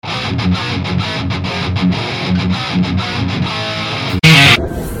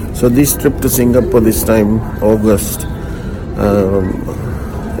So this trip to Singapore this time, August, I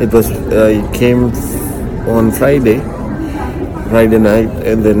came on Friday night,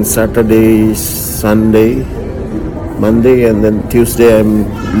 and then Saturday, Sunday, Monday, and then Tuesday I'm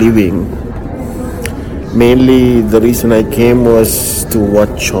leaving. Mainly the reason I came was to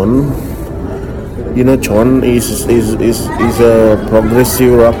watch Chon. You know, Chon is a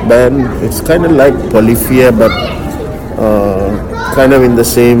progressive rock band. It's kind of like Polyphia, but kind of in the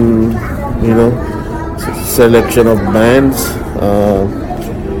same, selection of bands.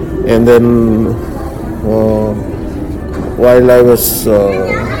 And then while I was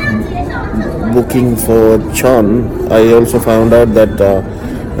booking for Chon, I also found out that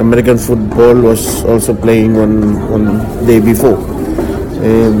American football was also playing on day before.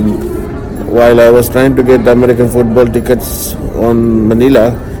 And while I was trying to get American football tickets on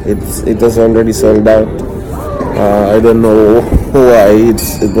Manila, it was already sold out. I don't know why.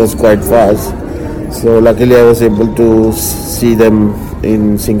 It was quite fast. So luckily I was able to see them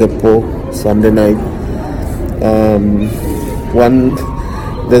in Singapore Sunday night.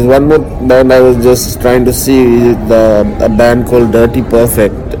 There's one more band I was just trying to see, a band called Dirty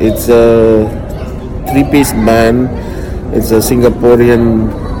Perfect. It's a three-piece band. It's a Singaporean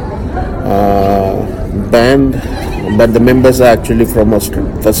band, but the members are actually from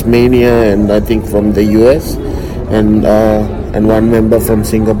Tasmania and I think from the US, and one member from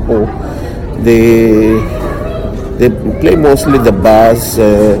Singapore. They play mostly the bar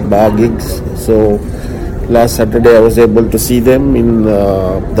gigs. So last Saturday I was able to see them in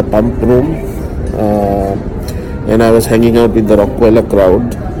the Pump Room, and I was hanging out with the Rockwella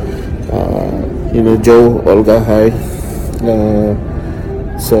crowd. Joe, Olga, hi.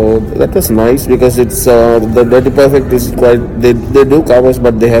 So that was nice because it's the Dirty Perfect is quite. They do covers,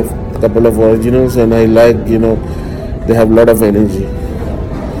 but they have a couple of originals, and I like they have a lot of energy.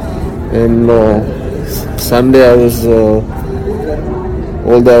 And Sunday I was,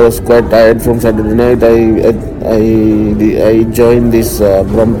 although I was quite tired from Saturday night, I joined this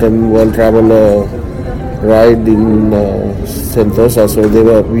Brompton World Traveller ride in Sentosa. So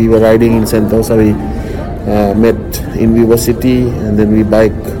we were riding in Sentosa. We met in Vivo City, and then we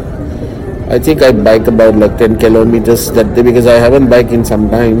bike. I think I bike about like 10 kilometers that day because I haven't biked in some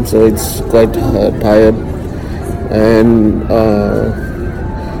time, so it's quite tired. And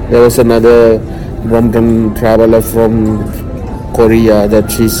there was another Brompton traveler from Korea that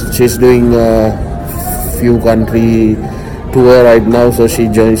she's doing a few country tour right now, so she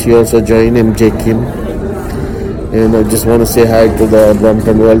also joined MJ Kim. And I just want to say hi to the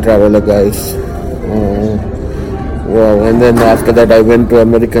Brompton World Traveller guys. Wow. And then after that I went to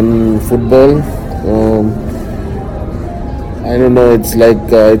American football. I don't know, it's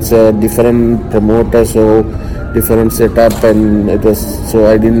like it's a different promoter, so different setup, and it was so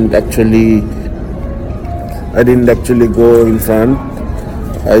I didn't actually go in front.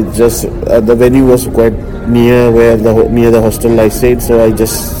 I just the venue was quite near the hostel I stayed, so I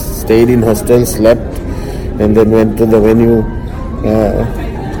just stayed in hostel, slept, and then went to the venue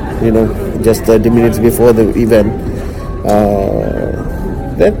just 30 minutes before the event.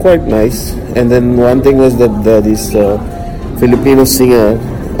 They're quite nice. And then one thing was that this Filipino singer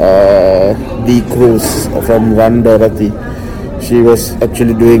D. Cruz from Run Dorothy, she was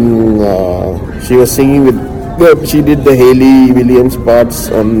actually doing she was singing with she did the Hayley Williams parts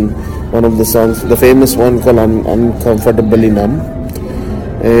on one of the songs, the famous one called Uncomfortably Numb.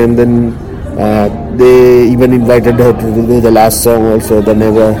 And then they even invited her to do the last song also, the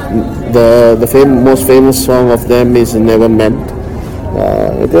most famous song of them is Never Meant.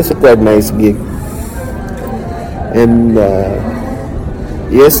 It was a quite nice gig. And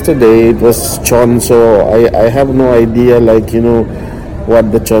yesterday it was Chon, so I have no idea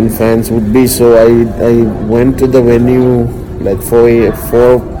what the Chon fans would be, so I went to the venue like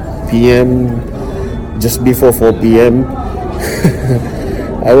 4 p.m, just before 4 p.m.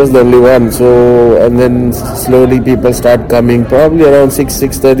 I was the only one, so, and then slowly people start coming, probably around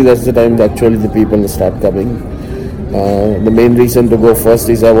 6:30, that's the time actually the people start coming. The main reason to go first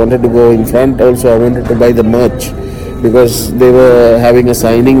is I wanted to go in front. Also I wanted to buy the merch because they were having a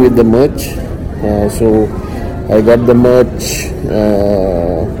signing with the merch, so I got the merch.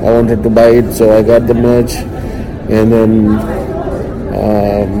 I wanted to buy it, so I got the merch. And then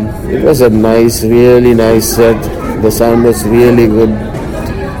it was a really nice set. The sound was really good.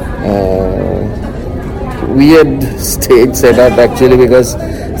 Weird stage setup actually, because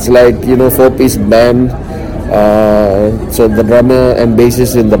it's like 4-piece band. So the drummer and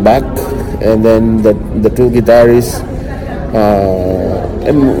bassist in the back, and then the two guitarists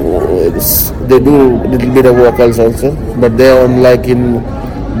and they do a little bit of vocals also, but they're on like in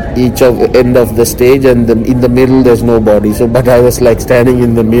each of end of the stage, and in the middle there's nobody. So, but I was like standing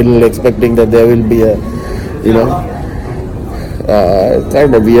in the middle, expecting that there will be a, you know,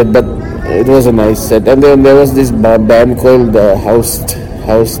 kind of weird, but it was a nice set. And then there was this band called Housed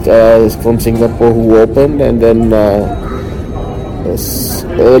from Singapore who opened, and then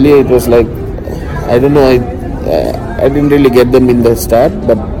earlier it was like, I don't know, I didn't really get them in the start,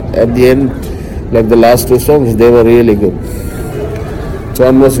 but at the end, like the last two songs, they were really good.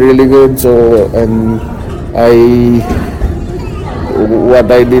 Chon was really good. So, and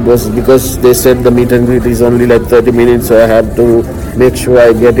what I did was, because they said the meet and greet is only like 30 minutes, so I had to make sure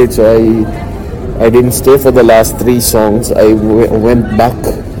I get it. So I didn't stay for the last three songs. I went back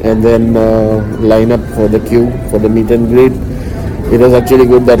and then line up for the queue for the meet and greet. It was actually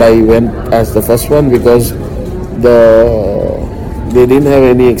good that I went as the first one, because they didn't have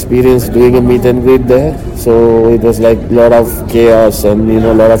any experience doing a meet and greet there, so it was like a lot of chaos and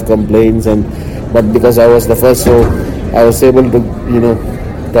a lot of complaints. But because I was the first, so I was able to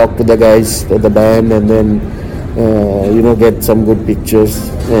talk to the guys, to the band, and then get some good pictures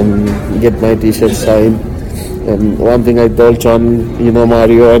and get my t-shirt signed. And one thing I told Chon,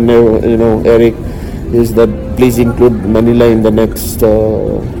 Mario, and Eric, is that please include Manila in the next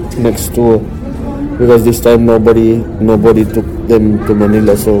tour, because this time nobody took them to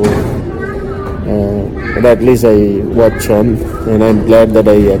Manila. So but at least I watched Chon, and I'm glad that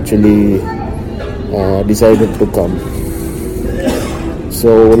I actually decided to come.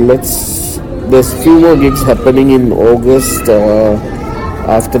 So there's few more gigs happening in August.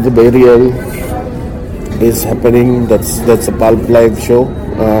 After the burial is happening, that's a Pulp Live show.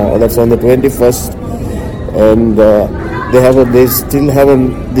 That's on the 21st, and they still have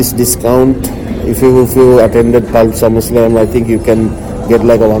this discount. If you attended Pulp SummerSlam, I think you can get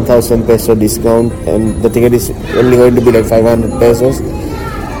like a 1,000 peso discount, and the ticket is only going to be like 500 pesos.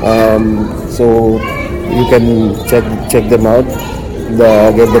 So you can check them out.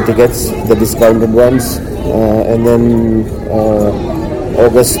 Get the tickets, the discounted ones, and then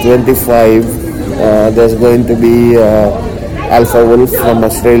August 25, there's going to be Alpha Wolf from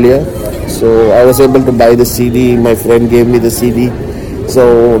Australia. So I was able to buy the CD. My friend gave me the CD,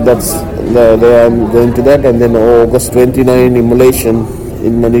 so that's there. I'm going to that. And then August 29, Immolation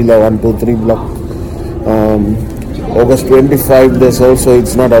in Manila, 123 block. August 25, there's also,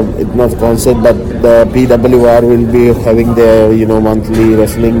 it's not a concert, but the PWR will be having their monthly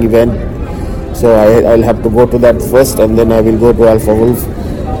wrestling event. So I'll have to go to that first, and then I will go to Alpha Wolf,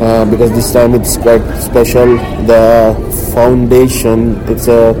 because this time it's quite special. The Foundation, it's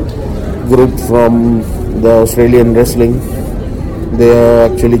a group from the Australian wrestling. They are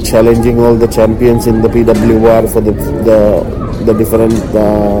actually challenging all the champions in the PWR for the different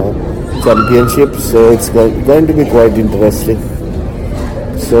championships. So it's going to be quite interesting.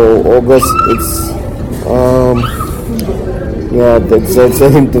 So August, it's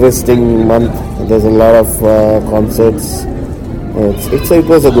an interesting month. There's a lot of concerts. It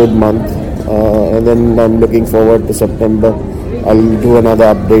was a good month, and then I'm looking forward to September. I'll do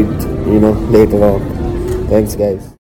another update later on. Thanks, guys.